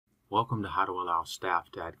Welcome to how to allow staff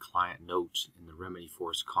to add client notes in the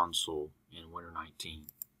Remedyforce console in Winter 19.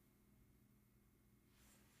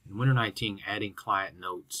 In Winter 19, adding client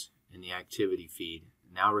notes in the activity feed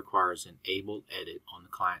now requires Enable Edit on the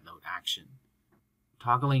client note action.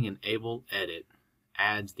 Toggling Enable Edit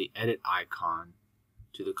adds the edit icon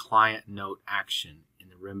to the client note action in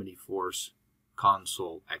the Remedyforce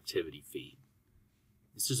console activity feed.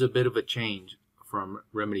 This is a bit of a change from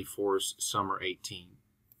Remedyforce Summer 18.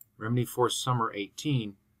 Remedyforce Summer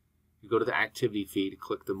 18, you go to the activity feed,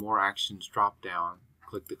 click the More Actions drop down,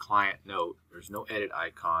 click the client note. There's no edit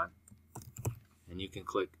icon, and you can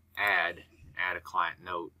click Add and add a client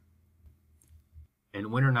note.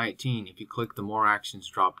 In Winter 19, if you click the More Actions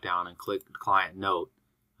drop down and click the client note,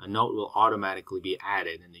 a note will automatically be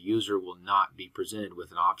added and the user will not be presented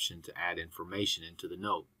with an option to add information into the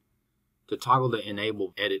note. To toggle the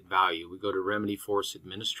Enable Edit value, we go to Remedyforce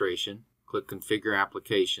Administration, click Configure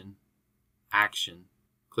Application, Action,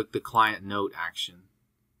 click the Client Note action,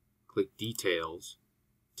 click Details,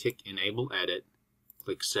 tick Enable Edit,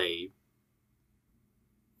 click Save.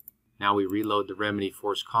 Now we reload the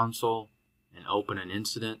Remedyforce console and open an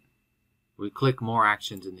incident. We click More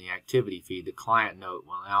Actions in the activity feed. The client note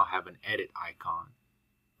will now have an edit icon.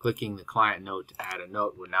 Clicking the client note to add a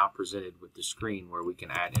note, we're now presented with the screen where we can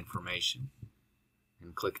add information.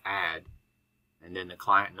 And click Add, and then the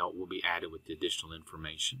client note will be added with the additional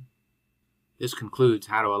information. This concludes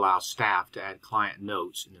how to allow staff to add client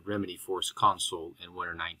notes in the Remedyforce console in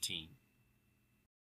Winter 19.